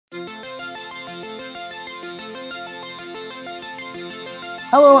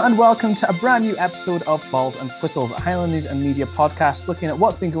Hello and welcome to a brand new episode of Balls and Whistles, a Highland News and Media podcast looking at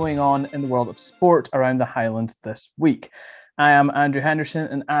what's been going on in the world of sport around the Highlands this week. I am Andrew Henderson,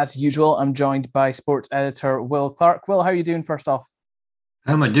 and as usual, I'm joined by sports editor Will Clark. Will, how are you doing first off?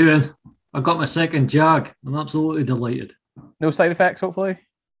 How am I doing? I got my second jag. I'm absolutely delighted. No side effects, hopefully?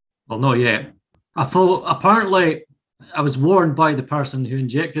 Well, not yet. Apparently, I was warned by the person who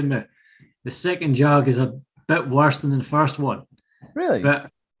injected me. The second jag is a bit worse than the first one. Really? But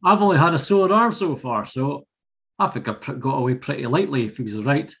I've only had a sore arm so far, so I think I got away pretty lightly if he was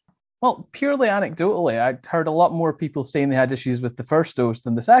right. Well, purely anecdotally, I'd heard a lot more people saying they had issues with the first dose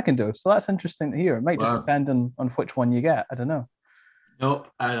than the second dose. So that's interesting to hear. It might just depend on which one you get. I don't know. No,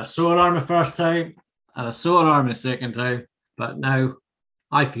 I had a sore arm the first time, and a sore arm the second time, but now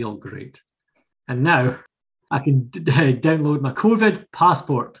I feel great. And now I can download my COVID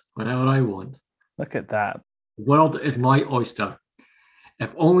passport whenever I want. Look at that. The world is my oyster.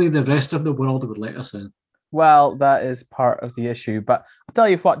 If only the rest of the world would let us in. Well, that is part of the issue. But I'll tell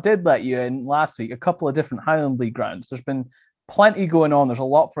you what did let you in last week, a couple of different Highland League grounds. There's been plenty going on. There's a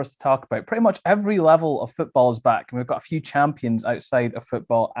lot for us to talk about. Pretty much every level of football is back, and we've got a few champions outside of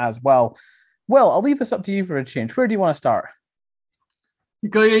football as well. Will, I'll leave this up to you for a change. Where do you want to start?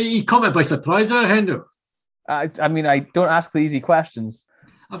 You caught me by surprise there, Hendo. I mean, I don't ask the easy questions.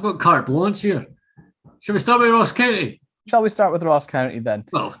 I've got carte blanche here. Shall we start with Ross County? Shall we start with Ross County then?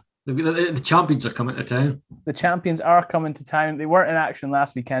 Well, the champions are coming to town. The champions are coming to town. They weren't in action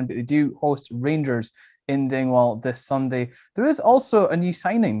last weekend, but they do host Rangers in Dingwall this Sunday. There is also a new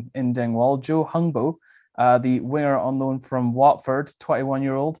signing in Dingwall, Joe Hungbo, the winger on loan from Watford,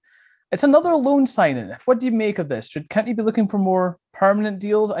 21-year-old. It's another loan signing. What do you make of this? Should County be looking for more permanent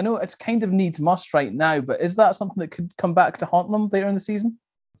deals? I know it's kind of needs must right now, but is that something that could come back to haunt them later in the season?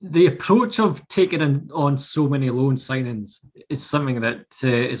 The approach of taking on so many loan signings is something that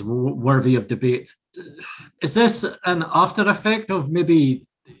is worthy of debate. Is this an after effect of maybe,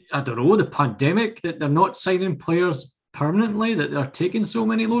 I don't know, the pandemic, that they're not signing players permanently, that they're taking so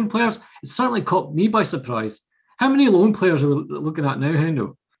many loan players? It certainly caught me by surprise. How many loan players are we looking at now,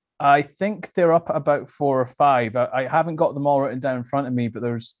 Hendo? I think they're up about 4 or 5. I haven't got them all written down in front of me, but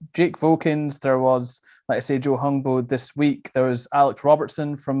there's Jake Vokins, there was, like I say, Joe Hungbo this week. There was Alex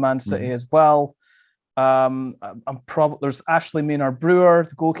Robertson from Man City as well. There's Ashley Maynard Brewer,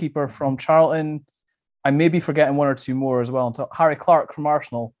 the goalkeeper from Charlton. I may be forgetting 1 or 2 more as well. Harry Clark from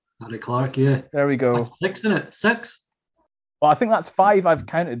Arsenal. Harry Clark, yeah. There we go. That's 6, isn't it? 6? Well, I think that's 5 I've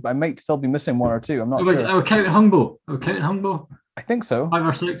counted, but I might still be missing 1 or 2. I'm not sure. I'll count Hungbo. I think so. 5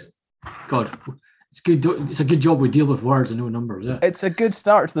 or 6. God, it's good. It's a good job we deal with words and no numbers. Yeah. It's a good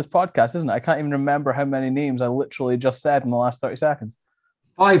start to this podcast, isn't it? I can't even remember how many names I literally just said in the last 30 seconds.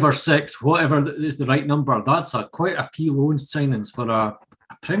 5 or 6, whatever is the right number. That's quite a few loan signings for a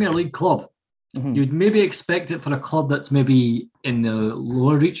Premier League club. Mm-hmm. You'd maybe expect it for a club that's maybe in the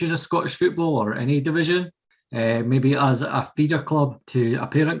lower reaches of Scottish football or any division, maybe as a feeder club to a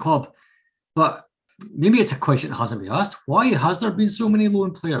parent club. But maybe it's a question that hasn't been asked. Why has there been so many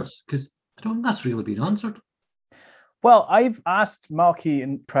loan players? Because I don't think that's really been answered. Well, I've asked Malky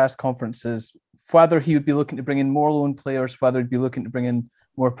in press conferences whether he would be looking to bring in more loan players, whether he'd be looking to bring in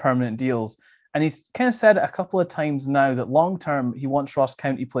more permanent deals. And he's kind of said it a couple of times now that long-term, he wants Ross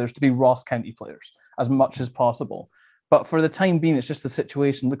County players to be Ross County players as much as possible. But for the time being, it's just the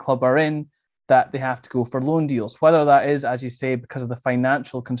situation the club are in that they have to go for loan deals. Whether that is, as you say, because of the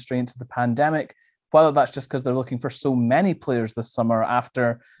financial constraints of the pandemic, whether that's just because they're looking for so many players this summer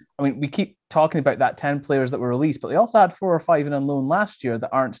after, I mean, we keep talking about that 10 players that were released, but they also had 4 or 5 in on loan last year that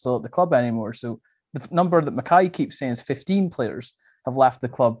aren't still at the club anymore. So the number that Mackay keeps saying is 15 players have left the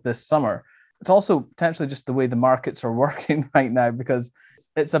club this summer. It's also potentially just the way the markets are working right now, because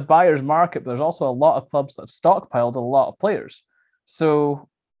it's a buyer's market, but there's also a lot of clubs that have stockpiled a lot of players. So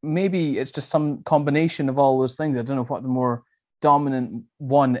maybe it's just some combination of all those things. I don't know what the more dominant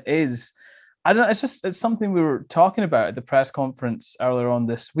one is. I don't know. It's something we were talking about at the press conference earlier on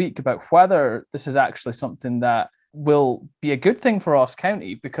this week about whether this is actually something that will be a good thing for Ross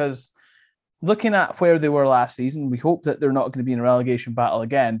County, because looking at where they were last season, we hope that they're not going to be in a relegation battle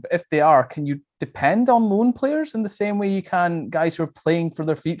again. But if they are, can you depend on loan players in the same way you can guys who are playing for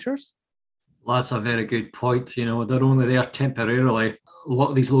their futures? Well, that's a very good point. You know, they're only there temporarily. A lot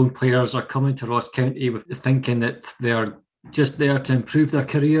of these loan players are coming to Ross County with the thinking that they're just there to improve their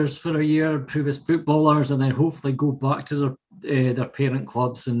careers for a year, improve as footballers, and then hopefully go back to their parent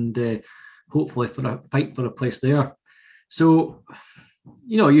clubs and hopefully fight for a place there. So,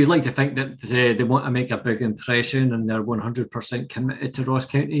 you know, you'd like to think that they want to make a big impression and they're 100% committed to Ross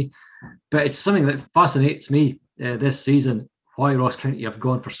County. But it's something that fascinates me this season. why Ross County have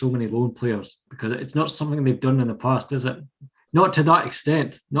gone for so many loan players, because it's not something they've done in the past, is it? Not to that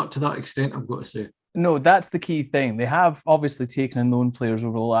extent. Not to that extent, I've got to say. No, that's the key thing. They have obviously taken in loan players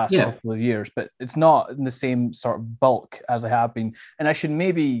over the last couple of years, but it's not in the same sort of bulk as they have been. And I should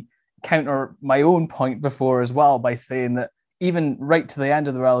maybe counter my own point before as well by saying that even right to the end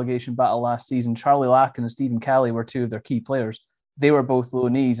of the relegation battle last season, Charlie Lacken and Stephen Kelly were two of their key players. They were both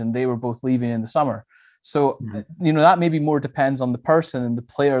loanees and they were both leaving in the summer. So, that maybe more depends on the person and the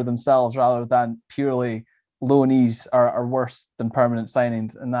player themselves rather than purely loanees are worse than permanent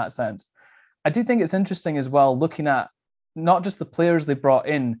signings in that sense. I do think it's interesting as well, looking at not just the players they brought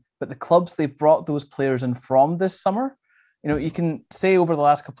in, but the clubs they brought those players in from this summer. You can say over the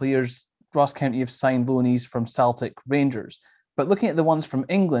last couple of years, Ross County have signed loanees from Celtic, Rangers. But looking at the ones from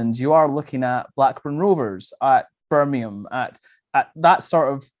England, you are looking at Blackburn Rovers, at Birmingham, at that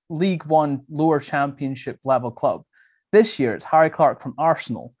sort of League One lower championship level club. This year, it's Harry Clarke from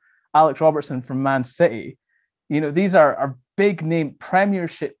Arsenal, Alex Robertson from Man City. These are big name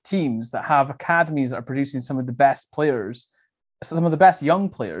Premiership teams that have academies that are producing some of the best players, some of the best young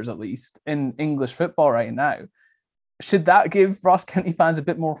players, at least, in English football right now. Should that give Ross County fans a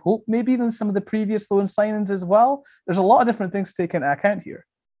bit more hope, maybe, than some of the previous loan signings as well? There's a lot of different things to take into account here.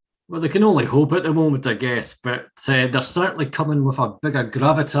 Well, they can only hope at the moment, I guess, but they're certainly coming with a bigger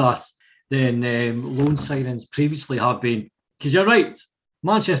gravitas than loan signings previously have been. Because you're right,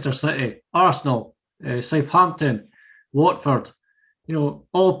 Manchester City, Arsenal, Southampton, Watford,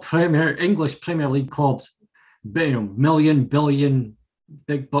 all English Premier League clubs, million, billion,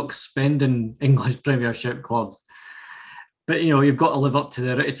 big bucks spending English Premiership clubs. But you've got to live up to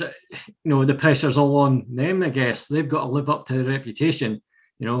the pressure's all on them, I guess. They've got to live up to the reputation.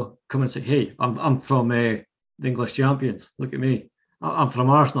 Come and say, hey, I'm from the English champions. Look at me. I'm from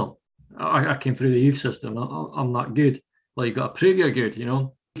Arsenal. I came through the youth system. I'm not good. Well, you've got to prove you're good.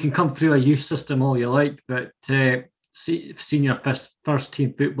 You can come through a youth system all you like, but senior first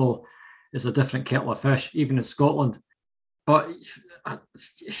team football is a different kettle of fish, even in Scotland. But I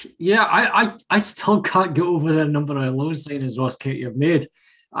still can't get over the number of loan signings Ross County have made.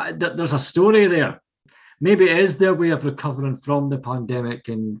 There's a story there. Maybe it is their way of recovering from the pandemic,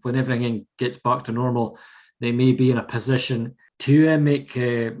 and when everything gets back to normal, they may be in a position to make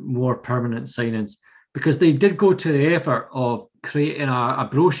more permanent signings, because they did go to the effort of creating a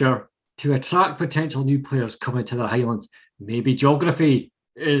brochure to attract potential new players coming to the Highlands. Maybe geography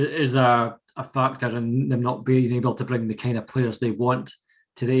is a factor in them not being able to bring the kind of players they want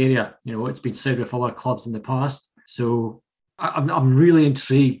to the area. It's been said with other clubs in the past. So I'm really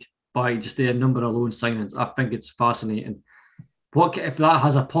intrigued by just the number of loan signings. I think it's fascinating. What if that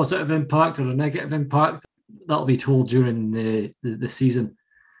has a positive impact or a negative impact? That'll be told during the season.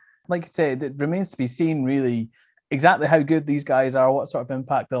 Like you said, it remains to be seen really exactly how good these guys are, what sort of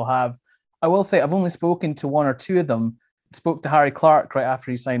impact they'll have. I will say I've only spoken to one or two of them. Spoke to Harry Clarke right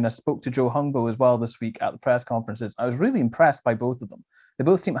after he signed. I spoke to Joe Hungbo as well this week at the press conferences. I was really impressed by both of them. They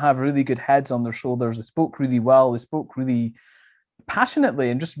both seem to have really good heads on their shoulders. They spoke really well. They spoke really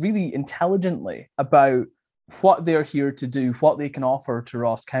passionately and just really intelligently about what they're here to do, what they can offer to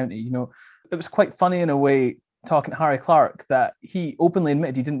Ross County. It was quite funny in a way, talking to Harry Clarke, that he openly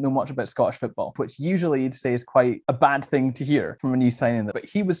admitted he didn't know much about Scottish football, which usually you'd say is quite a bad thing to hear from a new signing. But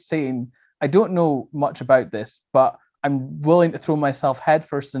he was saying, I don't know much about this, but I'm willing to throw myself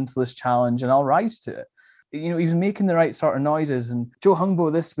headfirst into this challenge and I'll rise to it. He was making the right sort of noises. And Joe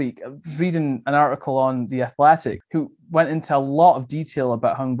Hungbo this week, I was reading an article on The Athletic, who went into a lot of detail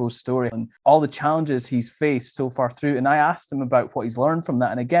about Hungbo's story and all the challenges he's faced so far through. And I asked him about what he's learned from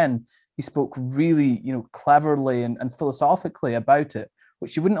that. And again, he spoke really, cleverly and philosophically about it,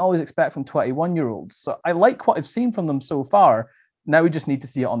 which you wouldn't always expect from 21-year-olds. So I like what I've seen from them so far. Now we just need to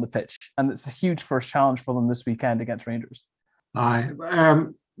see it on the pitch. And it's a huge first challenge for them this weekend against Rangers. Aye.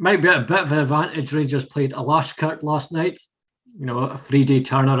 Might be a bit of an advantage. Rangers played Alashkirk last night, a 3-day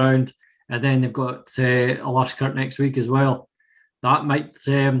turnaround. And then they've got Alashkirk next week as well. That might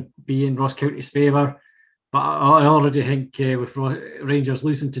be in Ross County's favour. But I already think with Rangers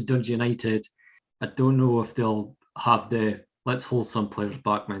losing to Dundee United, I don't know if they'll have the let's hold some players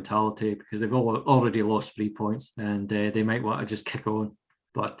back mentality, because they've already lost 3 points and they might want to just kick on.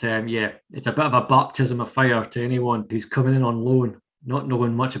 But it's a bit of a baptism of fire to anyone who's coming in on loan, not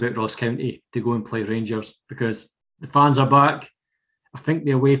knowing much about Ross County, to go and play Rangers, because the fans are back. I think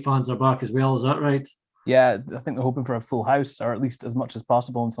the away fans are back as well. Is that right? Yeah, I think they're hoping for a full house, or at least as much as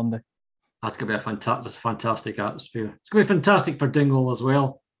possible on Sunday. That's going to be a fantastic atmosphere. It's going to be fantastic for Dingwall as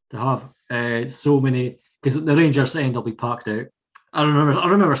well to have so many, because the Rangers end will be packed out. I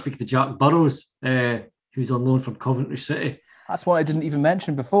remember speaking to Jack Burrows, who's on loan from Coventry City, That's one I didn't even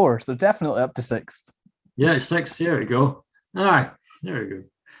mention before. So definitely up to sixth. Yeah, 6. There we go. All right, there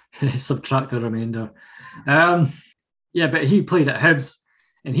we go. Subtract the remainder. Yeah, but he played at Hibs,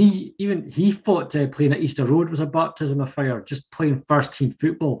 and he thought playing at Easter Road was a baptism of fire. Just playing first team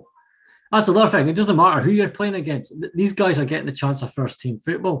football. That's another thing. It doesn't matter who you're playing against. These guys are getting the chance of first team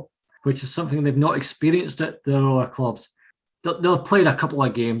football, which is something they've not experienced at their other clubs. They'll have played a couple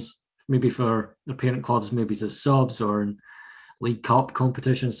of games, maybe for their parent clubs, maybe as subs or in League Cup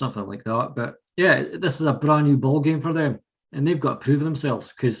competition, something like that. But yeah, this is a brand new ball game for them, and they've got to prove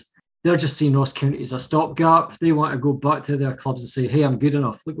themselves because they're just seeing Ross County as a stopgap. They want to go back to their clubs and say, hey, I'm good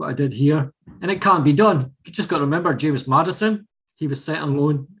enough. Look what I did here. And it can't be done. You just got to remember James Maddison. He was sent on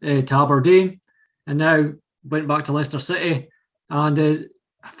loan to Aberdeen and now went back to Leicester City. And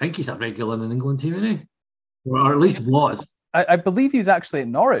I think he's a regular in an England team, isn't he? Or at least was. I believe he was actually at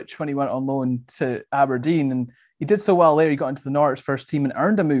Norwich when he went on loan to Aberdeen, and he did so well there. He got into the Norwich first team and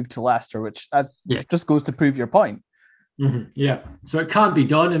earned a move to Leicester, which just goes to prove your point. Mm-hmm. Yeah, so it can't be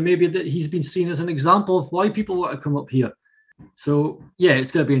done, and maybe that he's been seen as an example of why people want to come up here. So yeah,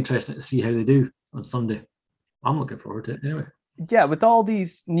 it's going to be interesting to see how they do on Sunday. I'm looking forward to it anyway. Yeah, with all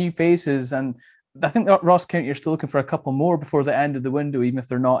these new faces, and I think that Ross County are still looking for a couple more before the end of the window, even if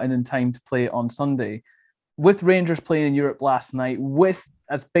they're not in time to play on Sunday. With Rangers playing in Europe last night, with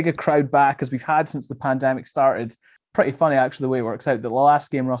as big a crowd back as we've had since the pandemic started, pretty funny actually the way it works out that the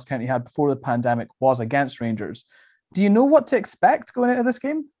last game Ross County had before the pandemic was against Rangers. Do you know what to expect going into this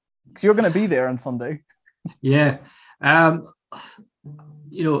game? Because you're going to be there on Sunday. Yeah. It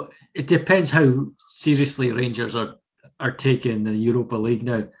depends how seriously Rangers are taking the Europa League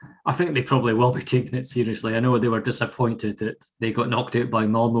now. I think they probably will be taking it seriously. I know they were disappointed that they got knocked out by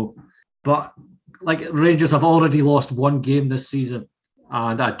Malmo, but Rangers have already lost one game this season,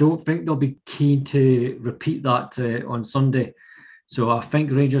 and I don't think they'll be keen to repeat that on Sunday. So I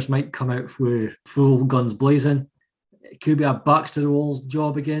think Rangers might come out with full guns blazing. It could be a backs to the walls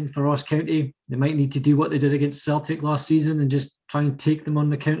job again for Ross County. They might need to do what they did against Celtic last season and just try and take them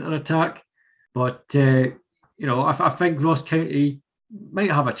on the counter attack. But I think Ross County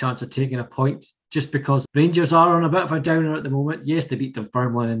might have a chance of taking a point just because Rangers are on a bit of a downer at the moment. Yes, they beat them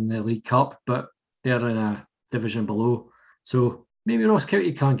firmly in the League Cup, but they're in a division below. So maybe Ross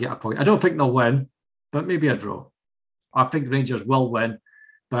County can get a point. I don't think they'll win, but maybe a draw. I think Rangers will win,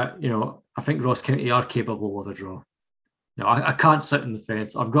 but I think Ross County are capable of a draw. No, I can't sit in the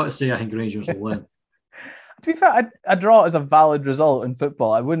fence. I've got to say I think Rangers will win. To be fair, a draw is a valid result in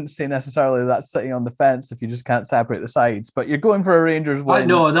football. I wouldn't say necessarily that's sitting on the fence if you just can't separate the sides, but you're going for a Rangers win.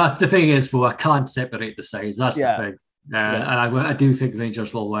 No, the thing is, I can't separate the sides. That's the thing. And I do think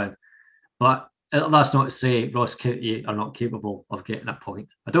Rangers will win. But that's not to say Ross County are not capable of getting a point.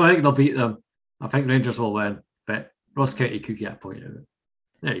 I don't think they'll beat them. I think Rangers will win, but Ross County could get a point out of it.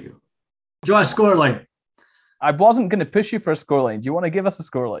 There you go. Do you want a scoreline? I wasn't going to push you for a scoreline. Do you want to give us a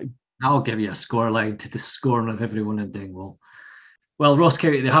scoreline? I'll give you a scoreline to the scorn of everyone in Dingwall. Well, Ross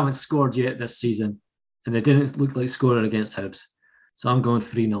County, they haven't scored yet this season, and they didn't look like scoring against Hibs. So I'm going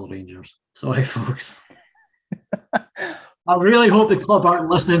 3-0 Rangers. Sorry, folks. I really hope the club aren't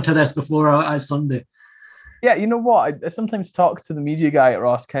listening to this before Sunday. Yeah, you know what? I sometimes talk to the media guy at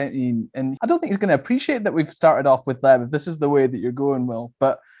Ross County, and I don't think he's going to appreciate that we've started off with them if this is the way that you're going, Will.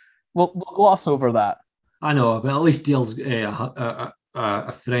 But we'll gloss over that. I know, but at least Dale's a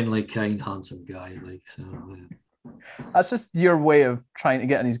friendly, kind, handsome guy. That's just your way of trying to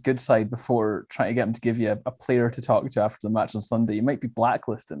get on his good side before trying to get him to give you a player to talk to after the match on Sunday. You might be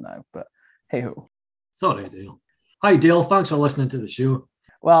blacklisted now, but hey ho. Sorry, Dale. Hi, Dale. Thanks for listening to the show.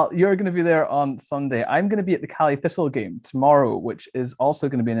 Well, you're going to be there on Sunday. I'm going to be at the Cali Thistle game tomorrow, which is also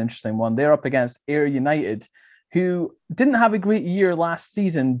going to be an interesting one. They're up against Ayr United, who didn't have a great year last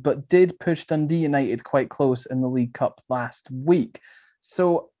season, but did push Dundee United quite close in the League Cup last week.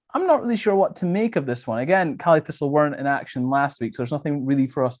 So I'm not really sure what to make of this one. Again, Cali Thistle weren't in action last week, so there's nothing really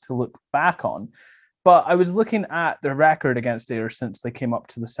for us to look back on. But I was looking at their record against Ayr since they came up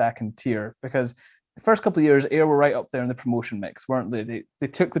to the second tier, because the first couple of years, Ayr were right up there in the promotion mix, weren't they? They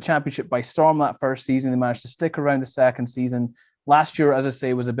took the championship by storm that first season. They managed to stick around the second season. Last year, as I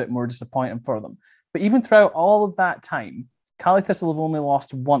say, was a bit more disappointing for them. But even throughout all of that time, Cali Thistle have only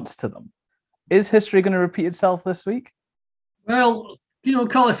lost once to them. Is history going to repeat itself this week? Well,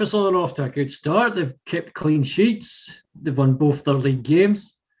 Cali Thistle are off to a good start. They've kept clean sheets. They've won both their league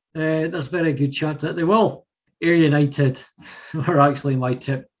games. There's a very good chance that they will. Ayr United were actually my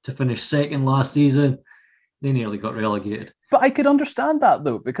tip to finish second last season. They nearly got relegated. But I could understand that,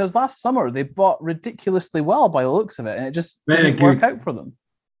 though, because last summer they bought ridiculously well by the looks of it, and it just didn't work out for them.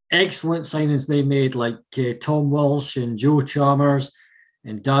 excellent signings they made, like Tom Walsh and Joe Chalmers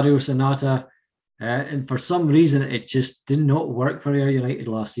and Dario Sonata. And for some reason, it just did not work for Ayr United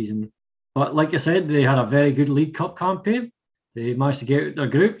last season. But like I said, they had a very good League Cup campaign. They managed to get out their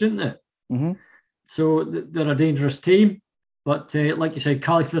group, didn't they? Mm-hmm. So they're a dangerous team. But like you said,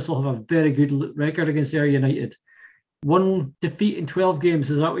 Cali Thistle have a very good record against Ayr United. 1 defeat in 12 games,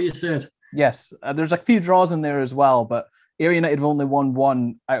 is that what you said? Yes, there's a few draws in there as well, but Ayr United have only won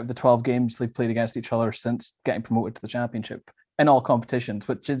 1 out of the 12 games they've played against each other since getting promoted to the Championship in all competitions,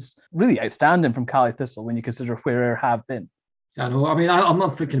 which is really outstanding from Cali Thistle when you consider where Ayr have been. I know. I mean, I'm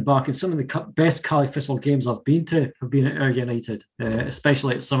not thinking back. And some of the best Cali Thistle games I've been to have been at Ayr United,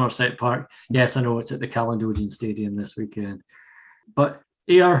 especially at Somerset Park. Yes, I know it's at the Caledonian Stadium this weekend. But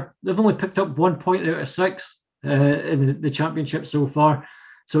Ayr, they've only picked up 1 point out of 6 in the Championship so far.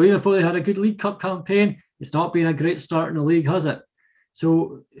 So even though they had a good League Cup campaign, it's not been a great start in the league, has it?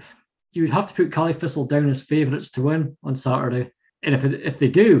 So you would have to put Cali Thistle down as favourites to win on Saturday. And if they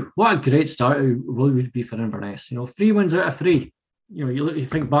do, what a great start it would be for Inverness. 3 wins out of 3. You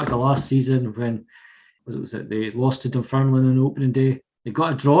think back to last season when they lost to Dunfermline on opening day. They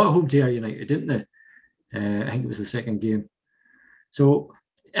got a draw at home to Ayr United, didn't they? I think it was the second game. So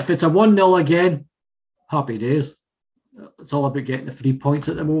if it's a 1-0 again, happy days. It's all about getting the 3 points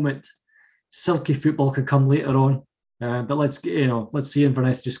at the moment. Silky football could come later on, but let's see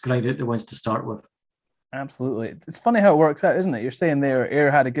Inverness just grind out the wins to start with. Absolutely. It's funny how it works out, isn't it? You're saying there,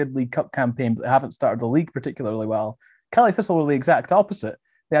 Ayr had a good League Cup campaign, but they haven't started the league particularly well. Cali Thistle were the exact opposite.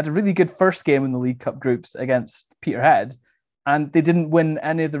 They had a really good first game in the League Cup groups against Peterhead, and they didn't win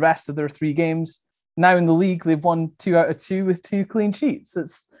any of the rest of their 3 games. Now in the league, they've won 2 out of 2 with 2 clean sheets.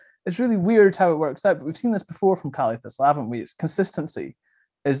 It's really weird how it works out, but we've seen this before from Cali Thistle, haven't we? It's consistency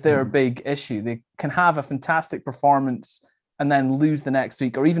is their big issue. They can have a fantastic performance and then lose the next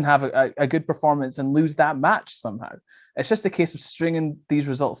week, or even have a good performance and lose that match somehow. It's just a case of stringing these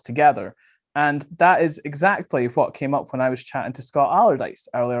results together. And that is exactly what came up when I was chatting to Scott Allardyce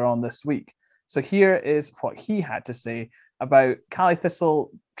earlier on this week. So here is what he had to say about Cali Thistle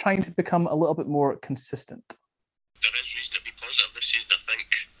trying to become a little bit more consistent. There is reason to be positive this season, I think.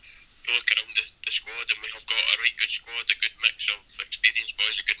 You look around the squad and we have got a right good squad, a good mix of experienced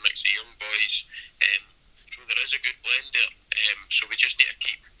boys, a good mix of young boys. So there is a good blend there. So we just need to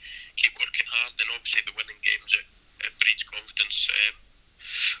keep working hard, and obviously the winning games, it breeds confidence.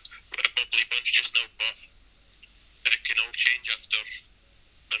 We're a bubbly bunch just now, but it can all change after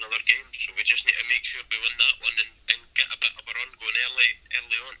another game. So we just need to make sure we win that one and get a bit of a run going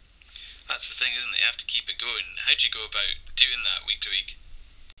early on. That's the thing, isn't it? You have to keep it going. How do you go about doing that week to week?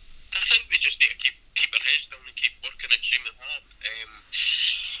 I think we just need to keep our heads down and keep working extremely hard.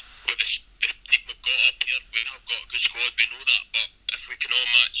 With the team we've got up here, we have got a good squad, we know that, but if we can all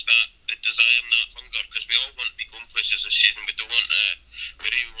match that, the desire and that hunger, because we all want to be going places this season, we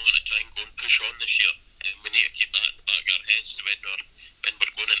really want to try and go and push on this year, and we need to keep that in the back of our heads when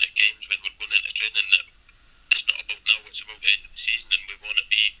we're going into games, when we're going into training, that it's not about now, it's about the end of the season, and we want to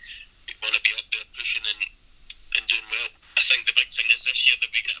be up there pushing and doing well. I think the big thing is this year that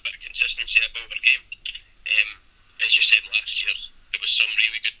we get a bit of consistency about our game. As you said last year, there was some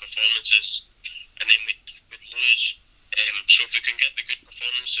really good performances, and then we'd lose. So if we can get the good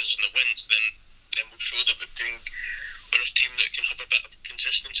performances and the wins, then we'll show that we're a team that can have a bit of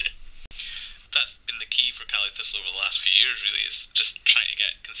consistency. That's been the key for Cali Thistle over the last few years, really, is just trying to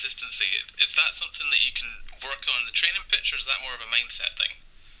get consistency. Is that something that you can work on in the training pitch, or is that more of a mindset thing?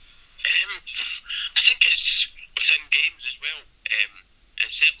 I think it's within games as well.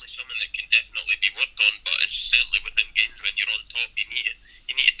 It's certainly something that can definitely be worked on, but it's certainly within games when you're on top, you need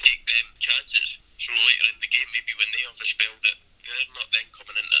to take them chances. So later in the game, maybe when they have a spell, that they're not then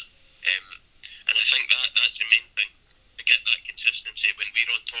coming into it. And I think that's the main thing. To get that consistency when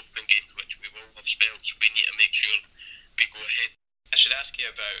we're on top in games, which we will have spells, we need to make sure we go ahead. I should ask you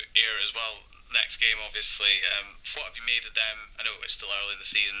about Ayr as well. Next game, obviously. What have you made of them? I know it's still early in the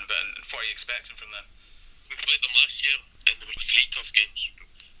season, but what are you expecting from them? We played them last year, and there were 3 tough games.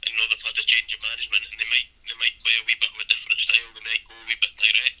 I know they've had a change of management, and they might play a wee bit of a different style. They might go a wee bit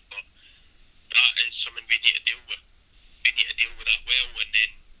direct, but that is something we need to deal with. We need to deal with that well, and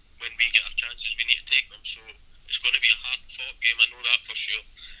then when we get our chances, we need to take them. So it's going to be a hard-fought game. I know that for sure.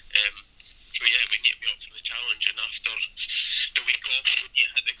 So yeah, we need to be up for the challenge, and after the week off, we need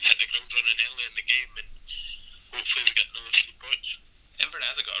to hit the ground running early in the game, and hopefully we get another 3 points.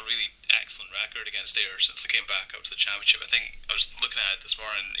 Inverness have got a really excellent record against Ayr since they came back up to the Championship. I think I was looking at it this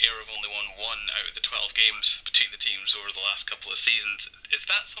morning. Ayr have only won 1 out of the 12 games between the teams over the last couple of seasons. Is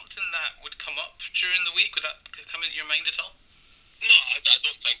that something that would come up during the week? Would that come into your mind at all? No, I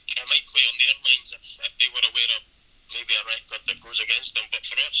don't think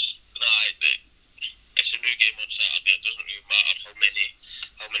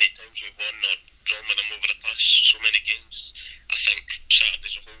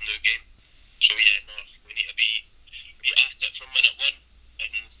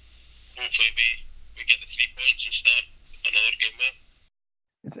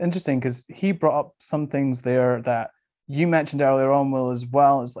interesting because he brought up some things there that you mentioned earlier on, Will, as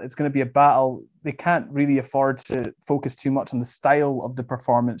well. It's going to be a battle. They can't really afford to focus too much on the style of the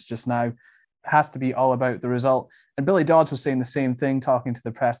performance just now. It has to be all about the result. And Billy Dodds was saying the same thing, talking to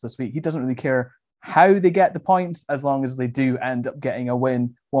the press this week. He doesn't really care how they get the points as long as they do end up getting a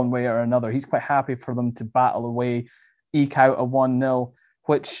win one way or another. He's quite happy for them to battle away, eke out a 1-0,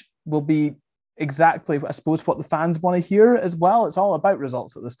 which will be exactly, I suppose, what the fans want to hear as well. It's all about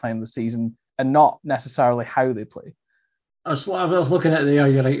results at this time of the season and not necessarily how they play. I was looking at the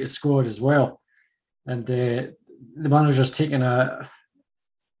United squad as well, and the manager's taken a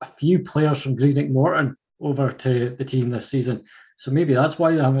few players from Greenock Morton over to the team this season. So maybe that's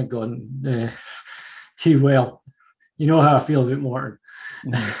why they haven't gone too well. You know how I feel about Morton.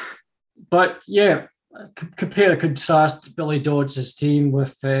 Mm-hmm. But yeah, compare and contrast Billy Dodds' team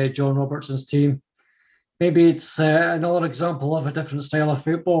with John Robertson's team. Maybe it's another example of a different style of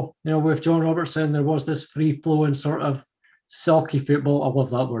football. You know, with John Robertson, there was this free-flowing sort of sulky football. I love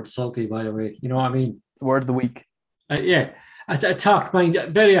that word, sulky, by the way. You know what I mean? The word of the week. Yeah,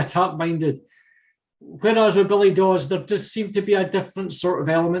 very attack-minded. Whereas with Billy Dodds, there just seemed to be a different sort of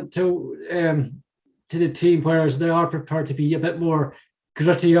element to the team, whereas they are prepared to be a bit more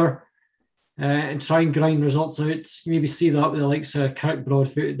grittier and try and grind results out. You maybe see that with the likes of Kirk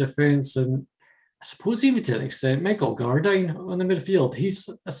Broadfoot defence, and I suppose even to an extent Michael Gardine on the midfield. He's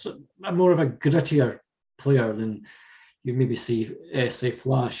a more of a grittier player than you maybe see, say,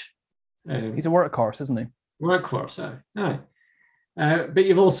 Flash. He's a workhorse, isn't he? Workhorse, aye. But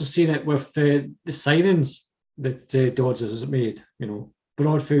you've also seen it with the signings that Dodds has made. You know,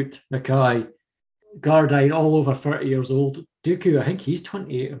 Broadfoot, Mackay, Gardine, all over 30 years old. Dooku, I think he's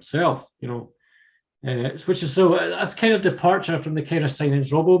 28 himself. You know, which is so that's kind of departure from the kind of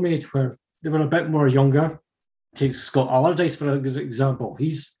signings Robbo made, where they were a bit more younger. Take Scott Allardyce for example.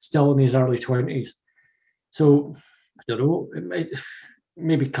 He's still in his early 20s. So I don't know.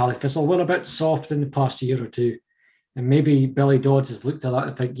 Maybe Callie Thistle were a bit soft in the past year or two. And maybe Billy Dodds has looked at that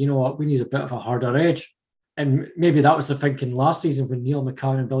and think, you know what, we need a bit of a harder edge. And maybe that was the thinking last season when Neil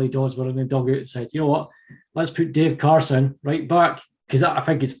McCann and Billy Dodds were in the dugout and said, you know what, let's put Dave Carson right back. Because I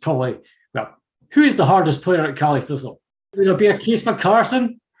think it's probably, well, who is the hardest player at Callie Thistle? Would there be a case for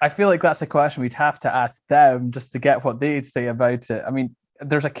Carson? I feel like that's a question we'd have to ask them just to get what they'd say about it. I mean,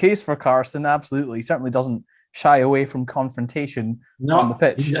 there's a case for Carson, absolutely. He certainly doesn't shy away from confrontation on the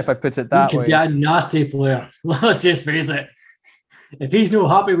pitch, if I put it that way. He can be a nasty player. Let's just face it. If he's not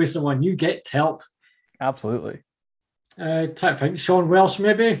happy with someone, you get telt. Absolutely. Try to think. Sean Welsh,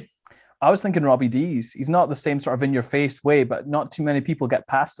 maybe? I was thinking Robbie Dees. He's not the same sort of in-your-face way, but not too many people get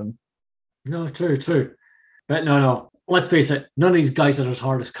past him. No, true. But no. Let's face it, none of these guys are as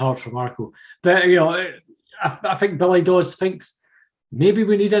hard as Carlos Remarco. But, you know, I think Billy Dodds thinks maybe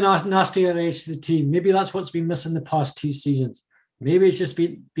we need a nastier edge to the team. Maybe that's what's been missing the past 2 seasons. Maybe it's just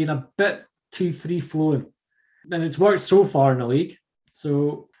been a bit too free-flowing. And it's worked so far in the league.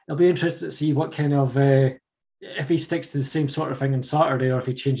 So it'll be interesting to see what kind of, if he sticks to the same sort of thing on Saturday or if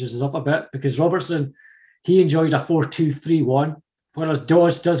he changes it up a bit. Because Robertson, he enjoyed a 4-2-3-1, whereas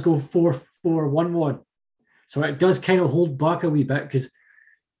Dodds does go 4-4-1-1. So it does kind of hold back a wee bit because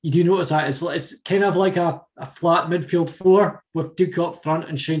you do notice that it's kind of like a flat midfield 4 with Duke up front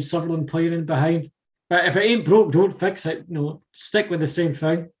and Shane Sutherland playing in behind. But if it ain't broke, don't fix it. You know, stick with the same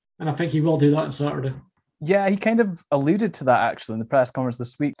thing. And I think he will do that on Saturday. Yeah, he kind of alluded to that actually in the press conference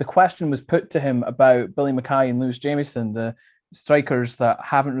this week. The question was put to him about Billy Mackay and Lewis Jamieson, the strikers that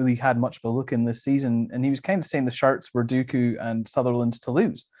haven't really had much of a look in this season. And he was kind of saying the shirts were Dooku and Sutherland's to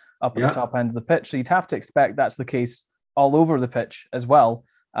lose up at the top end of the pitch. So you'd have to expect that's the case all over the pitch as well.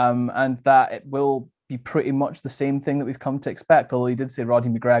 And that it will be pretty much the same thing that we've come to expect, although he did say Roddy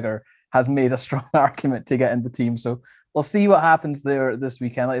McGregor has made a strong argument to get in the team. So we'll see what happens there this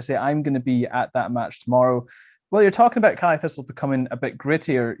weekend. Like I say, I'm going to be at that match tomorrow. Well, you're talking about Callie Thistle becoming a bit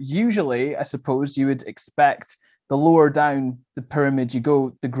grittier. Usually, I suppose you would expect the lower down the pyramid you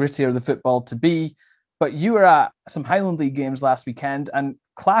go, the grittier the football to be. But you were at some Highland League games last weekend, and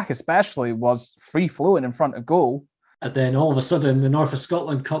Clack especially was free-flowing in front of goal. And then all of a sudden, the North of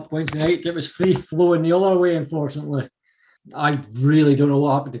Scotland Cup Wednesday night, it was free-flowing the other way, unfortunately. I really don't know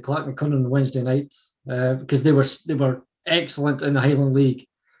what happened to Clackmacunnon on Wednesday night because they were excellent in the Highland League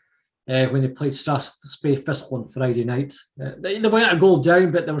when they played Strathspey Thistle on Friday night. They went a goal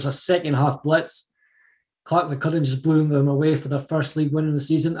down, but there was a second half blitz. Clackmacunnon just blew them away for their first league win of the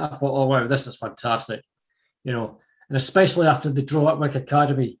season. I thought, oh wow, this is fantastic. You know, and especially after the draw at Wick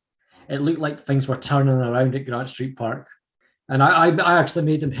Academy, it looked like things were turning around at Grant Street Park. And I actually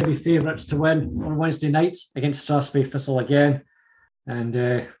made them heavy favourites to win on Wednesday night against Strathspey Thistle again. And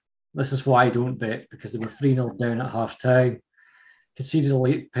this is why I don't bet, because they were 3-0 down at half time, conceded a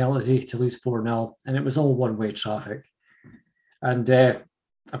late penalty to lose 4-0, and it was all one-way traffic. And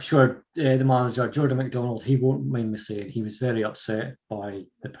I'm sure the manager, Jordan McDonald, he won't mind me saying he was very upset by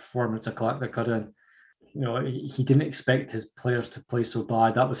the performance of Clark McCudden. You know, he didn't expect his players to play so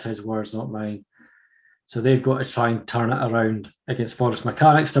bad. That was his words, not mine. So they've got to try and turn it around against Forest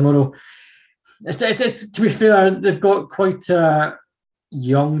Mechanics tomorrow. It's to be fair, they've got quite a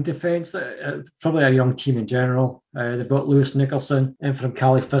young defence, probably a young team in general. They've got Lewis Nicholson in from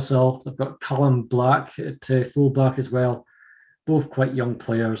Cali Thistle. They've got Callum Black at fullback as well. Both quite young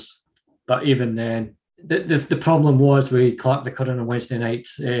players. But even then, the problem was with Clark McCudden on Wednesday night.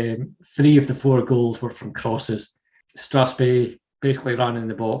 3 of the 4 goals were from crosses. Strathspey basically ran in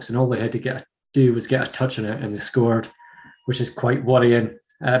the box, and all they had to do was get a touch on it, and they scored, which is quite worrying.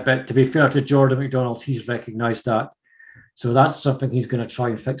 But to be fair to Jordan McDonald, he's recognised that. So that's something he's going to try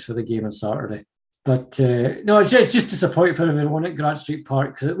and fix for the game on Saturday. But no, it's just disappointing for everyone at Grant Street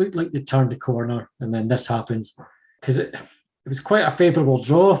Park, because it looked like they turned the corner, and then this happens. Because it was quite a favourable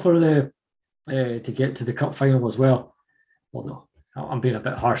draw for to get to the cup final as well. Although I'm being a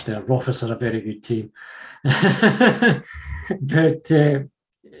bit harsh there. Rothes are a very good team. But,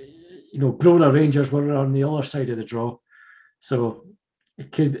 Brora Rangers were on the other side of the draw. So I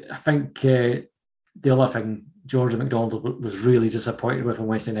think the other thing Jordan McDonald was really disappointed with on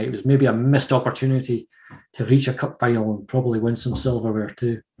Wednesday night was maybe a missed opportunity to reach a cup final and probably win some silverware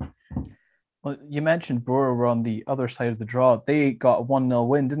too. Well, you mentioned Brora were on the other side of the draw. They got a 1-0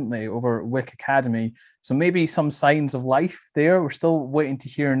 win, didn't they, over Wick Academy? So maybe some signs of life there. We're still waiting to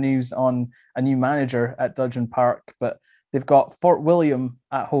hear news on a new manager at Dudgeon Park, but they've got Fort William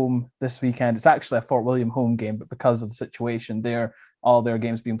at home this weekend. It's actually a Fort William home game, but because of the situation there, all their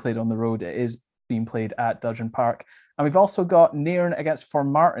games being played on the road, it is being played at Dudgeon Park. And we've also got Nairn against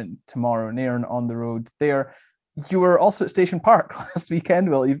Formartine tomorrow. Nairn on the road there. You were also at Station Park last weekend,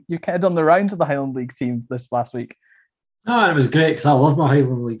 Will. You kind of done the rounds of the Highland League team this last week. Oh, it was great because I love my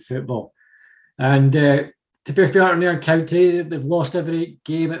Highland League football. And to be fair to Nairn County, they've lost every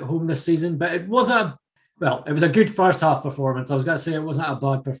game at home this season, but it was a good first half performance. I was going to say it wasn't a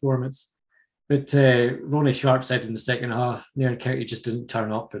bad performance. But Ronnie Sharp said in the second half, Nairn County just didn't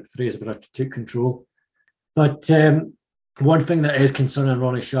turn up, but Fraserburgh took control. But one thing that is concerning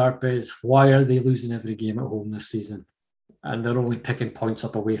Ronnie Sharp is, why are they losing every game at home this season? And they're only picking points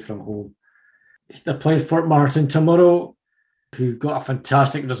up away from home. They're playing Formartine tomorrow, who got a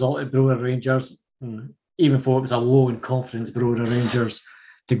fantastic result at Brora Rangers. Even though it was a low in confidence Brora Rangers,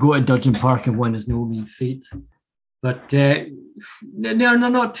 to go to Dudgeon Park and win is no mean feat. But they're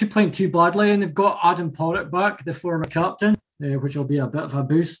not playing too badly, and they've got Adam Porritt back, the former captain, which will be a bit of a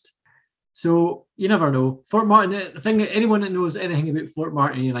boost. So you never know. Formartine, the thing, anyone that knows anything about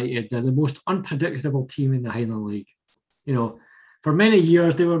Formartine United, they're the most unpredictable team in the Highland League. You know, for many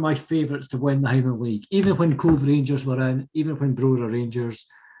years they were my favourites to win the Highland League, even when Cove Rangers were in, even when Brora Rangers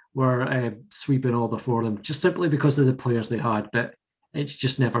were sweeping all before them, just simply because of the players they had. But it's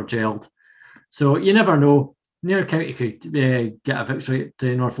just never gelled. So you never know. Nairn County could get a victory at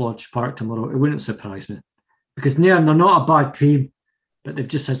North Lodge Park tomorrow. It wouldn't surprise me, because Nairn, they're not a bad team, but they've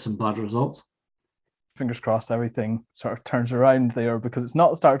just had some bad results. Fingers crossed everything sort of turns around there, because it's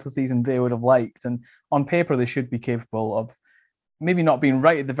not the start of the season they would have liked. And on paper, they should be capable of maybe not being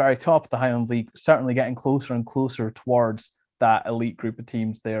right at the very top of the Highland League, certainly getting closer and closer towards that elite group of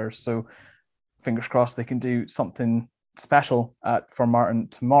teams there. So fingers crossed they can do something special at Formartine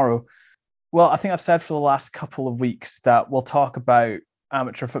tomorrow. Well, I think I've said for the last couple of weeks that we'll talk about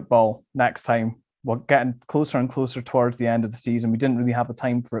amateur football next time. We're getting closer and closer towards the end of the season. We didn't really have the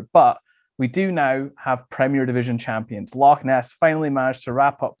time for it, but we do now have Premier Division champions. Loch Ness finally managed to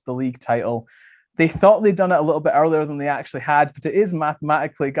wrap up the league title. They thought they'd done it a little bit earlier than they actually had, but it is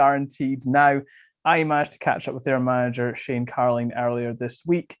mathematically guaranteed now. I managed to catch up with their manager, Shane Carling, earlier this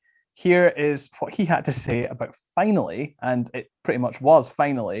week. Here is what he had to say about finally, and it pretty much was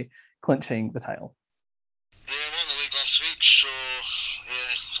finally, clinching the title. Yeah, I won the league last week, so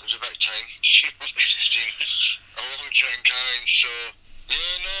yeah, it was about time. It's been a long time coming, so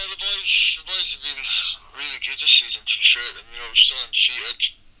yeah, no, the boys have been really good this season, to be fair. We're still undefeated.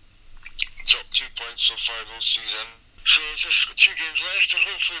 Top 2 points so far this season. So it's just 2 games left, and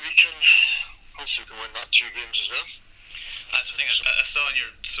hopefully we can win that 2 games as well. That's the thing. I saw on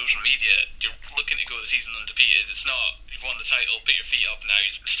your social media, you're looking to go the season undefeated. It's not, you've won the title, put your feet up now,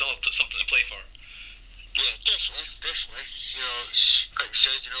 you still have something to play for. Yeah, definitely. It's like I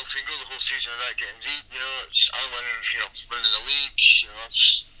said, if we can go the whole season without getting beat, I'm winning the league,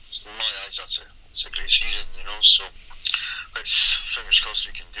 in my eyes, it's a great season, so let's fingers crossed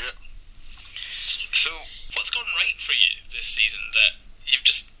we can do it. So, what's gone right for you this season that you've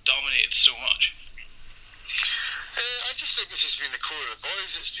just dominated so much? I just think this has been the core of the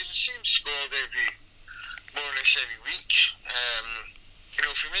boys. It's been the same squad more or less every week.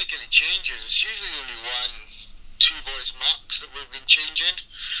 If we make any changes, it's usually only 1-2 boys max that we've been changing.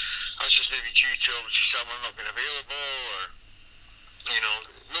 That's just maybe due to obviously someone not being available, or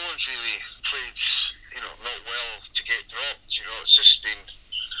no one's really played not well to get dropped. It's just been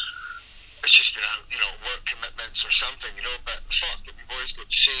work commitments or something. But the fact that we've always got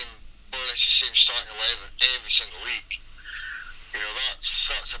more or less the same starting 11 every single week,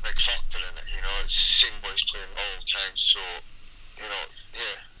 that's a big factor in it. It's the same boys playing all the time. So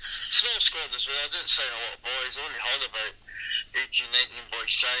yeah, small squad as well. I didn't sign a lot of boys. I only had about 18-19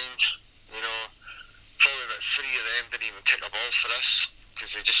 boys signed. Probably about 3 of them didn't even kick a ball for us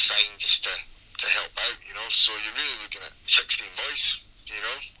because they just signed just to help out. So you're really looking at 16 boys.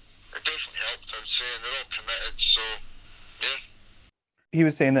 It definitely helped, I would say, and they're all committed. So yeah. He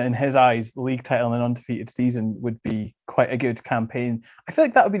was saying that in his eyes, the league title and an undefeated season would be quite a good campaign. I feel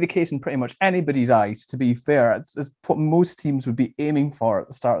like that would be the case in pretty much anybody's eyes, to be fair. It's what most teams would be aiming for at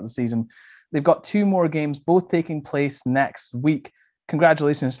the start of the season. They've got 2 more games, both taking place next week.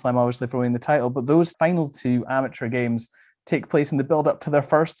 Congratulations to them, obviously, for winning the title. But those final 2 amateur games take place in the build-up to their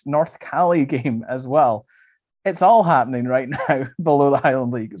first North Cali game as well. It's all happening right now below the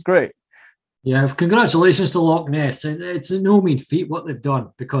Highland League. It's great. Yeah, congratulations to Loch Ness. It's no mean feat what they've done,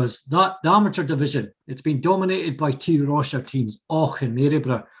 because the amateur division, it's been dominated by 2 Rossshire teams, Och and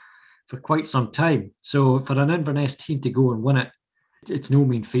Maryborough, for quite some time. So for an Inverness team to go and win it, it's no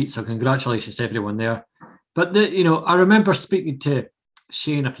mean feat. So congratulations to everyone there. But I remember speaking to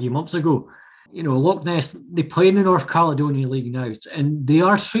Shane a few months ago. Loch Ness, they play in the North Caledonian League now, and they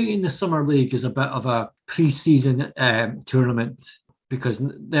are treating the Summer League as a bit of a pre-season tournament, because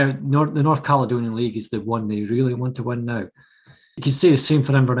the North Caledonian League is the one they really want to win now. You can say the same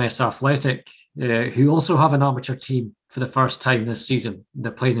for Inverness Athletic, who also have an amateur team for the first time this season.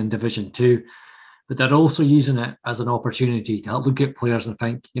 They're playing in Division 2, but they're also using it as an opportunity to look at players and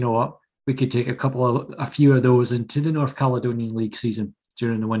think, you know what, we could take a few of those into the North Caledonian League season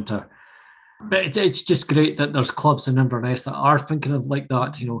during the winter. But it's just great that there's clubs in Inverness that are thinking of like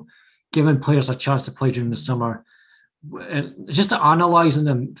that, giving players a chance to play during the summer. And just analysing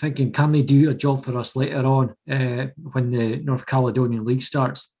them, thinking, can they do a job for us later on when the North Caledonian League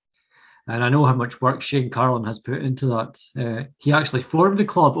starts? And I know how much work Shane Carlin has put into that. He actually formed the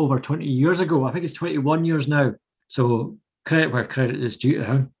club over 20 years ago. I think it's 21 years now. So credit where credit is due to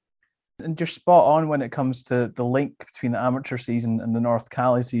him. And you're spot on when it comes to the link between the amateur season and the North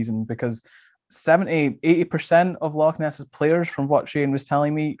Cali season, because 80% of Loch Ness's players, from what Shane was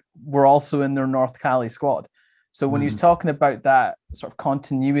telling me, were also in their North Cali squad. So when he's talking about that sort of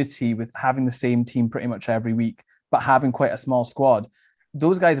continuity with having the same team pretty much every week, but having quite a small squad,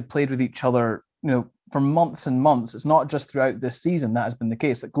 those guys have played with each other, for months and months. It's not just throughout this season that has been the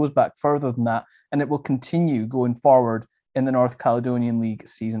case. It goes back further than that, and it will continue going forward in the North Caledonian League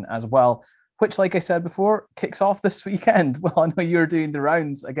season as well, which, like I said before, kicks off this weekend. Well, I know you're doing the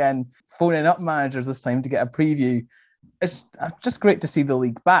rounds again, phoning up managers this time to get a preview. It's just great to see the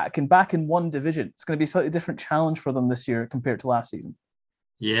league back in one division. It's going to be a slightly different challenge for them this year compared to last season.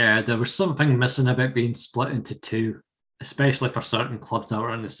 Yeah, there was something missing about being split into 2, especially for certain clubs that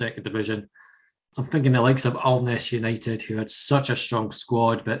were in the second division. I'm thinking the likes of Alness United, who had such a strong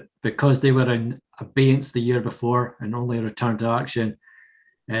squad, but because they were in abeyance the year before and only returned to action,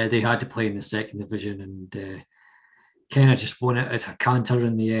 they had to play in the second division and kind of just won it as a canter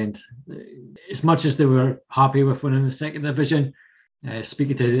in the end. As much as they were happy with winning the second division,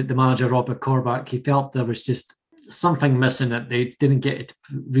 speaking to the manager, Robert Corback, he felt there was just something missing, that they didn't get to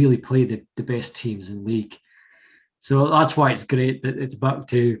really play the best teams in league. So that's why it's great that it's back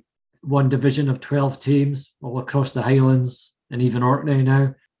to one division of 12 teams all across the Highlands and even Orkney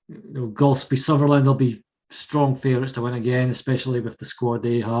now. Golspie Sutherland will be strong favourites to win again, especially with the squad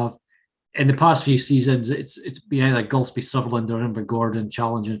they have. In the past few seasons, it's been either Golspie Sutherland or Invergordon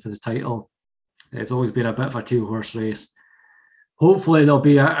challenging for the title. It's always been a bit of a 2-horse race. Hopefully there'll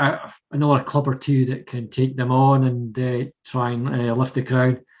be another club or 2 that can take them on and try and lift the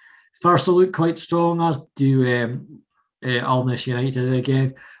crown. First will look quite strong, as do Alness United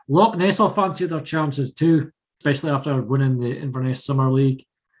again. Loch Ness will fancy their chances too, especially after winning the Inverness Summer League.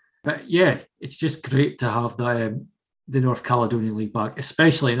 But yeah, it's just great to have the North Caledonian League back,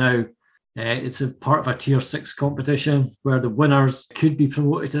 especially now. It's a part of a Tier 6 competition where the winners could be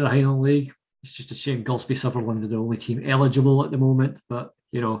promoted to the Highland League. It's just a shame Golspie Sutherland are the only team eligible at the moment, but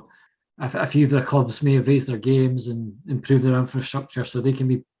a few of their clubs may have raised their games and improved their infrastructure so they can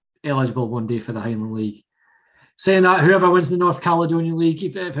be eligible one day for the Highland League. Saying that, whoever wins the North Caledonian League,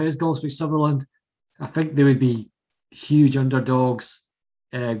 if it is Golspie Sutherland, I think they would be huge underdogs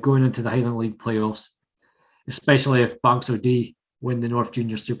going into the Highland League playoffs, especially if Banks O'Dea win the North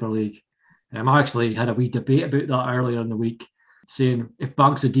Junior Super League. I actually had a wee debate about that earlier in the week, saying if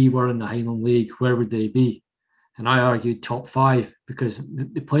Banks O'Dea were in the Highland League, where would they be? And I argued top 5 because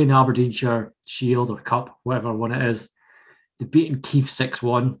they play in Aberdeenshire Shield or Cup, whatever one it is. They've beaten Keith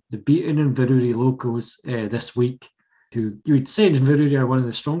 6-1. They've beaten Inverurie Locos this week, who you would say Inverurie are one of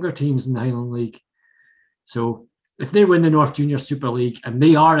the stronger teams in the Highland League. So if they win the North Junior Super League and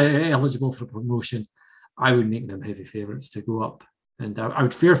they are eligible for promotion, I would make them heavy favourites to go up. And I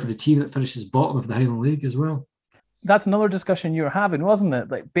would fear for the team that finishes bottom of the Highland League as well. That's another discussion you were having, wasn't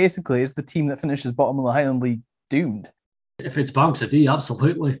it? Like, basically, is the team that finishes bottom of the Highland League doomed? If it's Banks O'Dea,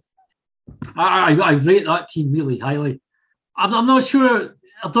 absolutely. I rate that team really highly. I'm not sure.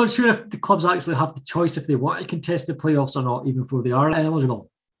 I'm not sure if the clubs actually have the choice if they want to contest the playoffs or not, even before they are eligible.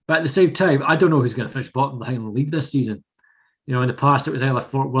 But at the same time, I don't know who's going to finish bottom of the Highland League this season. You know, in the past, it was either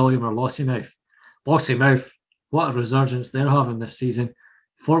Fort William or Lossiemouth. Lossiemouth, what a resurgence they're having this season.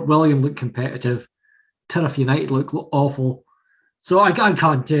 Fort William look competitive. Turriff United look awful. So I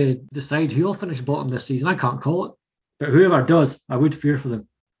can't decide who will finish bottom this season. I can't call it. But whoever does, I would fear for them.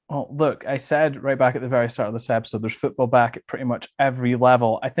 Well, look, I said right back at the very start of this episode, there's football back at pretty much every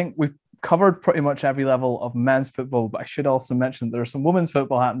level. I think we've covered pretty much every level of men's football, but I should also mention that there's some women's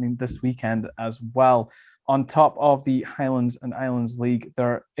football happening this weekend as well. On top of the Highlands and Islands League,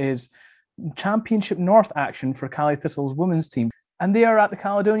 there is Championship North action for Caley Thistle's women's team. And they are at the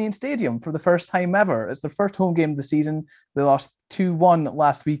Caledonian Stadium for the first time ever. It's their first home game of the season. They lost 2-1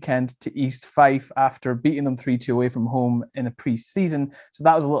 last weekend to East Fife after beating them 3-2 away from home in a pre-season. So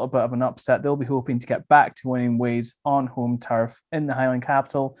that was a little bit of an upset. They'll be hoping to get back to winning ways on home turf in the Highland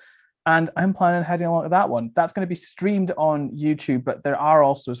capital. And I'm planning on heading along to that one. That's going to be streamed on YouTube, but there are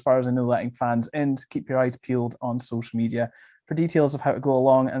also, as far as I know, letting fans in. To keep your eyes peeled on social media for details of how to go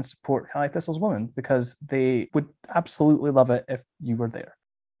along and support Caley Thistle's women, because they would absolutely love it if you were there.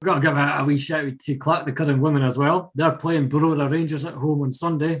 I've got to give a wee shout out to Clack the Curran women as well. They're playing Barora Rangers at home on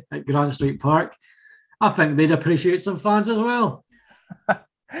Sunday at Grand Street Park. I think they'd appreciate some fans as well.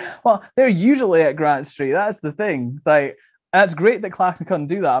 Well, they're usually at Grant Street. That's the thing. Like, that's great that Clacton couldn't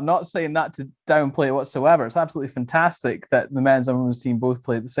do that. I'm not saying that to downplay it whatsoever. It's absolutely fantastic that the men's and women's team both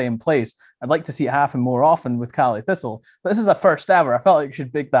play at the same place. I'd like to see it happen more often with Caley Thistle, but this is a first ever. I felt like you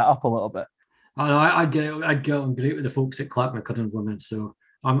should big that up a little bit. I'd get on great with the folks at Clackmacudden women, so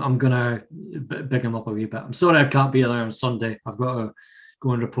I'm gonna big them up a wee bit. I'm sorry I can't be there on Sunday. I've got to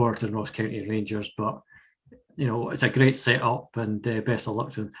go and report on Ross County Rangers, but you know it's a great setup and best of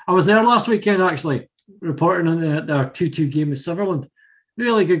luck to them. I was there last weekend actually, reporting on their 2-2 game with Sutherland.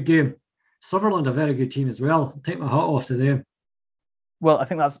 Really good game. Sutherland, a very good team as well. I'll take my hat off to them. Well, I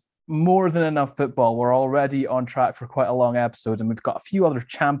think that's more than enough football. We're already on track for quite a long episode, and we've got a few other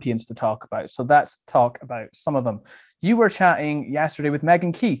champions to talk about. So let's talk about some of them. You were chatting yesterday with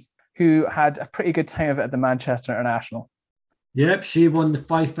Megan Keith, who had a pretty good time of it at the Manchester International. Yep, she won the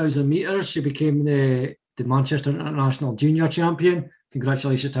 5,000 metres. She became the Manchester International Junior Champion.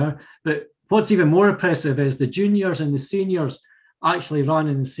 Congratulations to her. But what's even more impressive is the juniors and the seniors actually ran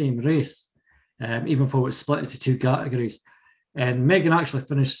in the same race, even though it was split into two categories. And Megan actually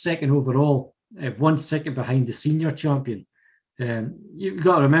finished second overall, 1 second behind the senior champion. You've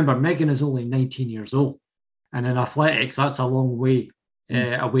got to remember, Megan is only 19 years old. And in athletics, that's a long way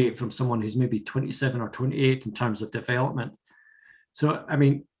away from someone who's maybe 27 or 28 in terms of development. So, I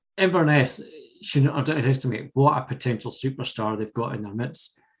mean, Inverness shouldn't underestimate what a potential superstar they've got in their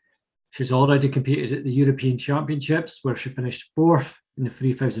midst. She's already competed at the European Championships, where she finished fourth in the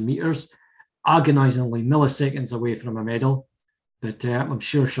 3,000 metres, agonisingly milliseconds away from a medal. But I'm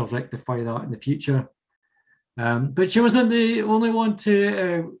sure she'll rectify that in the future. But she wasn't the only one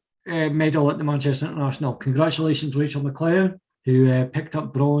to medal at the Manchester International. Congratulations, Rachel McLeod, who picked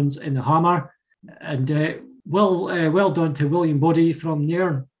up bronze in the hammer. And well done to William Bodie from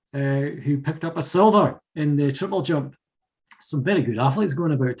Nairn, who picked up a silver in the triple jump. Some very good athletes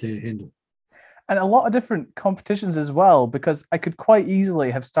going about to Hendon. And a lot of different competitions as well, because I could quite easily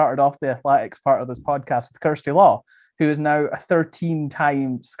have started off the athletics part of this podcast with Kirsty Law, who is now a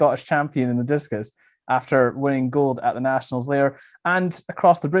 13-time Scottish champion in the discus after winning gold at the Nationals there. And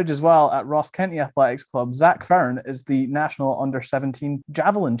across the bridge as well at Ross County Athletics Club, Zach Fern is the national under-17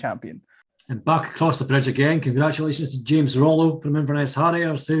 javelin champion. And back across the bridge again, congratulations to James Rollo from Inverness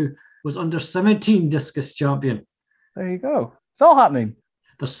Harriers, who was under-17 discus champion. There you go. It's all happening.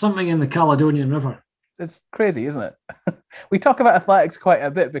 There's something in the Caledonian River. It's crazy, isn't it? We talk about athletics quite a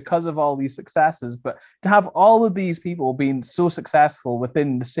bit because of all these successes, but to have all of these people being so successful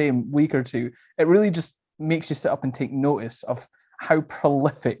within the same week or two, it really just makes you sit up and take notice of how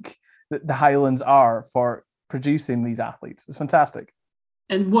prolific the Highlands are for producing these athletes. It's fantastic.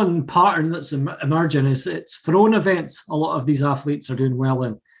 And one pattern that's emerging is it's thrown events a lot of these athletes are doing well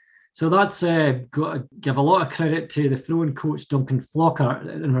in. So that's got to give a lot of credit to the throwing coach Duncan Flocker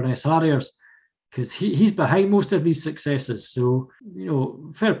in Inverness Harriers, because he's behind most of these successes. So,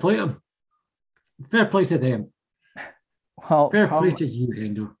 fair play to him. Fair play to them. Well, fair play to you,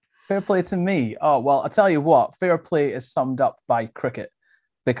 Hendo. Fair play to me. Oh, well, I'll tell you what, fair play is summed up by cricket,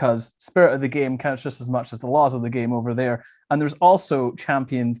 because spirit of the game counts just as much as the laws of the game over there. And there's also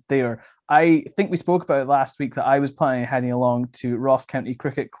champions there. I think we spoke about it last week that I was planning on heading along to Ross County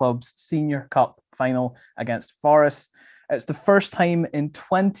Cricket Club's Senior Cup final against Forest. It's the first time in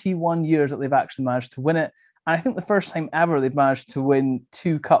 21 years that they've actually managed to win it. And I think the first time ever they've managed to win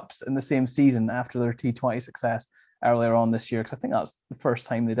 2 cups in the same season after their T20 success earlier on this year, because I think that's the first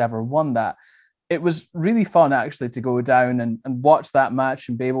time they'd ever won that. It was really fun, actually, to go down and watch that match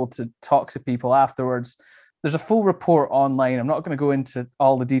and be able to talk to people afterwards. There's a full report online. I'm not going to go into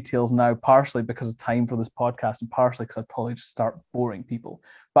all the details now, partially because of time for this podcast and partially because I'd probably just start boring people.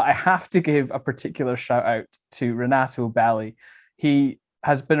 But I have to give a particular shout out to Renato Belli. He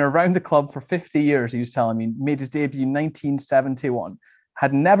has been around the club for 50 years, he was telling me, made his debut in 1971,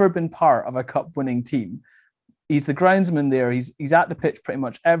 had never been part of a cup-winning team. He's the groundsman there. He's at the pitch pretty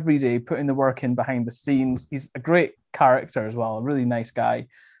much every day, putting the work in behind the scenes. He's a great character as well, a really nice guy.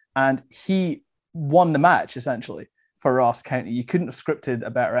 And he won the match, essentially, for Ross County. You couldn't have scripted a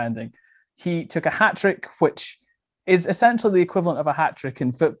better ending. He took a hat-trick, which is essentially the equivalent of a hat-trick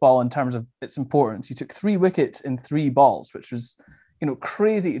in football in terms of its importance. He took 3 wickets in 3 balls, which was,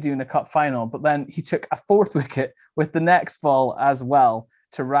 crazy to do in a cup final. But then he took a 4th wicket with the next ball as well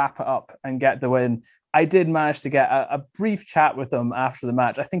to wrap it up and get the win. I did manage to get a brief chat with him after the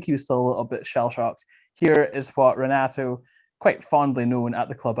match. I think he was still a little bit shell-shocked. Here is what Renato, quite fondly known at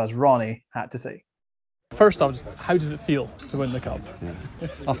the club as Ronnie, had to say. First off, how does it feel to win the cup? Yeah.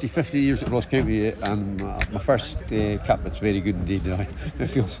 After 50 years at Ross County and my first cup, it's very good indeed. It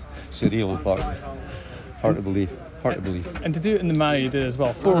feels surreal, in fact. Hard to believe. And to do it in the manner you did as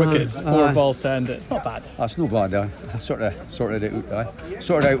well, 4 wickets, 4 balls to end it, it's not bad. That's no bad. I sort of sorted it out.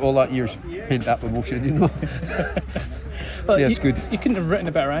 Sorted out all that year's pent-up emotion, Well, yeah, it's good. You couldn't have written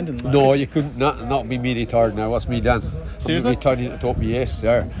a better ending than that. No, you couldn't. Not be me retired now. What's me done? Seriously? I'm returning at the top. Yes,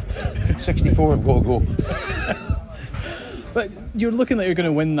 sir. 64, I've got to go. But you're looking like you're going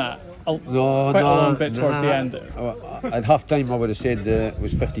to win that quite a long bit towards the end there. At half time I would have said it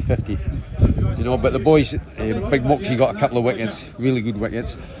was 50-50, but the boys, Big Moxie got a couple of wickets, really good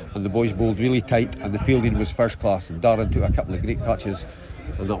wickets, and the boys bowled really tight and the fielding was first class, and Darren took a couple of great catches,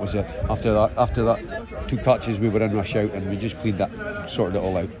 and that was it. After that 2 catches we were in a shout and we just played that, sorted it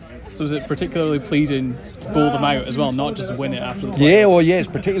all out. So was it particularly pleasing to bowl them out as well, not just win it after the 20? Yeah, it's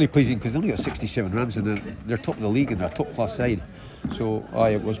particularly pleasing because they only got 67 runs and they're top of the league and they're a top class side. So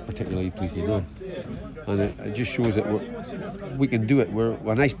it was particularly pleasing, and it just shows that we can do it. We're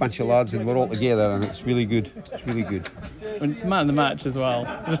a nice bunch of lads and we're all together, and it's really good. It's really good. And man of the match as well.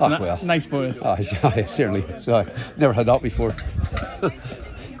 Just a nice bonus. Certainly. So I never had that before.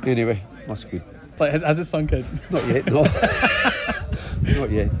 Anyway, that's good. But has it sunk in? Not yet, no.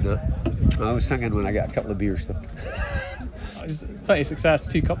 Not yet, no. I was thinking when I get a couple of beers. So. It's plenty of success,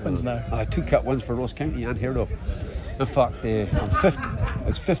 2 cup wins now. 2 cup wins for Ross County, unheard of. In fact, I'm 50.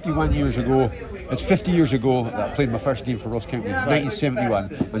 It's 51 years ago. It's 50 years ago that I played my first game for Ross County,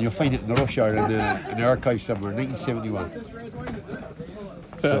 1971, and you'll find it in the Ross Yard in the archive somewhere, 1971.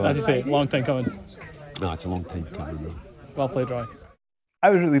 So as you say, long time coming. No, it's a long time coming. Well played, Roy.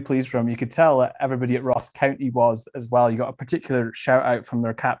 I was really pleased for him. You could tell that everybody at Ross County was as well. You got a particular shout out from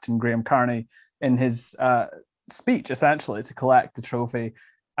their captain, Graham Carney, in his speech, essentially, to collect the trophy.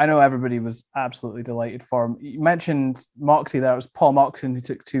 I know everybody was absolutely delighted for him. You mentioned Moxie there. It was Paul Moxon who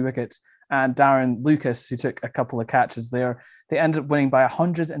took 2 wickets and Darren Lucas who took a couple of catches there. They ended up winning by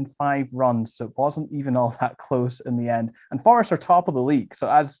 105 runs, so it wasn't even all that close in the end. And Forest are top of the league.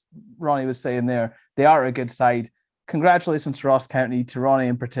 So as Ronnie was saying there, they are a good side. Congratulations to Ross County, to Ronnie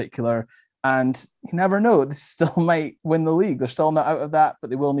in particular. And you never know, they still might win the league. They're still not out of that, but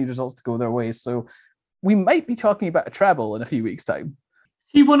they will need results to go their way. So we might be talking about a treble in a few weeks' time.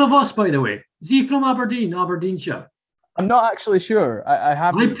 Is he one of us, by the way? Is he from Aberdeenshire? I'm not actually sure.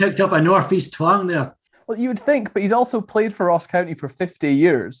 I picked up a northeast twang there. Well, you would think, but he's also played for Ross County for 50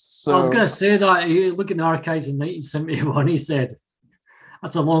 years. So I was going to say that. Look at the archives in 1971, he said,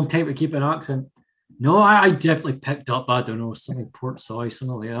 That's a long time to keep an accent. No, I definitely picked up, I don't know, something port soy,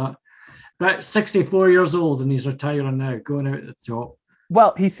 something like that. But 64 years old and he's retiring now, going out at the top.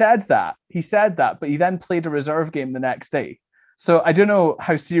 Well, he said that, but he then played a reserve game the next day. So I don't know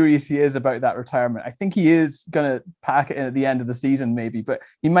how serious he is about that retirement. I think he is going to pack it in at the end of the season, maybe, but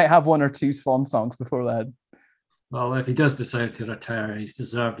he might have one or two swan songs before then. Well, if he does decide to retire, he's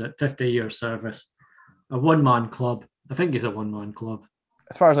deserved it. 50-year service. A one-man club. I think he's a one-man club.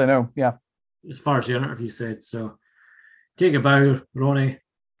 As far as I know, yeah. As far as the interview said. So take a bow, Ronnie.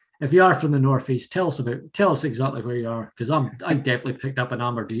 If you are from the Northeast, tell us exactly where you are, because I definitely picked up an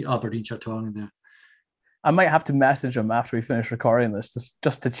Aberdeenshire twang in there. I might have to message him after we finish recording this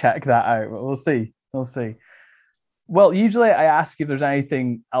just to check that out. But we'll see. Well, usually I ask if there's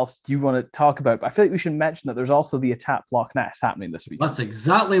anything else you want to talk about, but I feel like we should mention that there's also the Attack Loch Ness happening this week. That's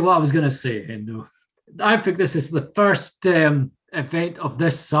exactly what I was going to say, Endo. I think this is the first event of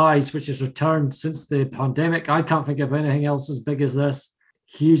this size which has returned since the pandemic. I can't think of anything else as big as this.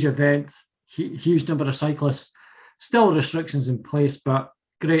 Huge event, huge number of cyclists. Still restrictions in place, but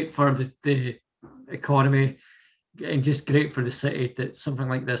great for the economy and just great for the city that something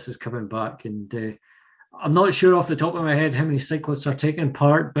like this is coming back. And I'm not sure off the top of my head how many cyclists are taking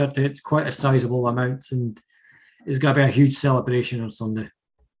part, but it's quite a sizable amount and it's going to be a huge celebration on Sunday.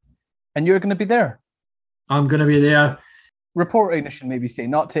 And you're going to be there? I'm going to be there. Reporting, I should maybe say,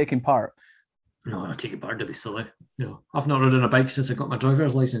 not taking part. No, not taking part, to be silly. No, I've not ridden a bike since I got my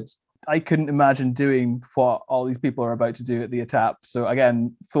driver's license. I couldn't imagine doing what all these people are about to do at the ETAP. So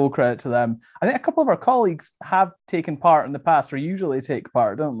again, full credit to them. I think a couple of our colleagues have taken part in the past, or usually take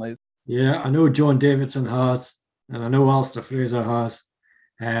part, don't they? Yeah, I know John Davidson has, and I know Alistair Fraser has.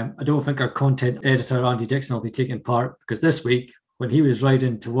 I don't think our content editor, Andy Dixon, will be taking part because this week, when he was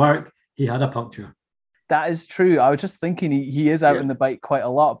riding to work, he had a puncture. That is true. I was just thinking he is out on the bike quite a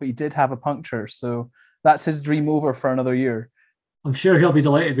lot, but he did have a puncture. So that's his dream over for another year. I'm sure he'll be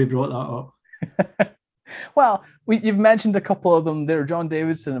delighted we brought that up. Well, you've mentioned a couple of them there. John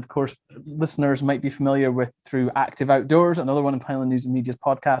Davidson, of course, listeners might be familiar with through Active Outdoors, another one of Highland News and Media's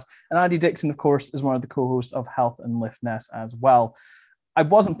podcast. And Andy Dixon, of course, is one of the co-hosts of Health and Lift Ness as well. I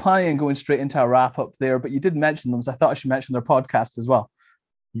wasn't planning on going straight into a wrap-up there, but you did mention them, so I thought I should mention their podcast as well.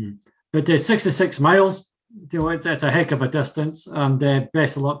 But 66 miles, it's a heck of a distance, and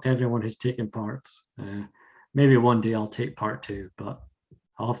best of luck to everyone who's taken part. Maybe one day I'll take part too, but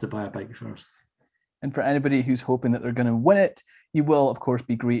I'll have to buy a bike first. And for anybody who's hoping that they're going to win it, you will, of course,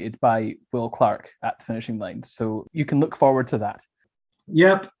 be greeted by Will Clark at the finishing line. So you can look forward to that.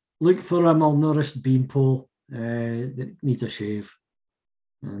 Yep. Look for a malnourished beanpole that needs a shave.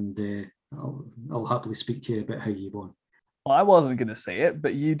 And I'll happily speak to you about how you won. Well, I wasn't going to say it,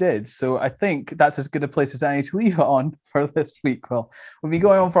 but you did. So I think that's as good a place as any to leave it on for this week. Well, we've been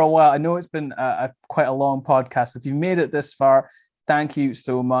going on for a while. I know it's been quite a long podcast. If you've made it this far, thank you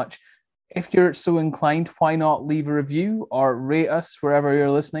so much. If you're so inclined, why not leave a review or rate us wherever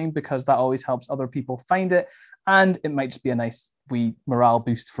you're listening, because that always helps other people find it. And it might just be a nice wee morale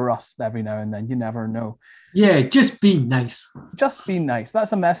boost for us every now and then. You never know. Yeah, just be nice. Just be nice.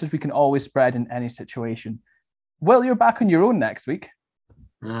 That's a message we can always spread in any situation. Well, you're back on your own next week.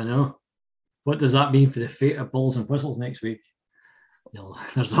 I know. What does that mean for the fate of Balls and Whistles next week? No,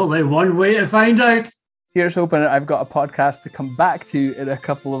 there's only one way to find out. Here's hoping I've got a podcast to come back to in a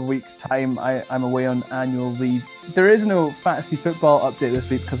couple of weeks' time. I'm away on annual leave. There is no fantasy football update this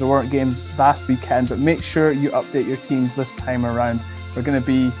week because there weren't games last weekend, but make sure you update your teams this time around. We're going to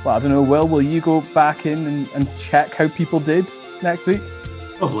be, well, I don't know, will you go back in and check how people did next week?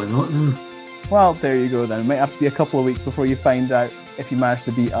 Probably not, no. Well, there you go then. It might have to be a couple of weeks before you find out if you manage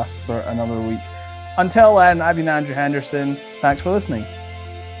to beat us for another week. Until then, I've been Andrew Henderson. Thanks for listening.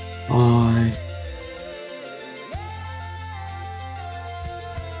 Bye.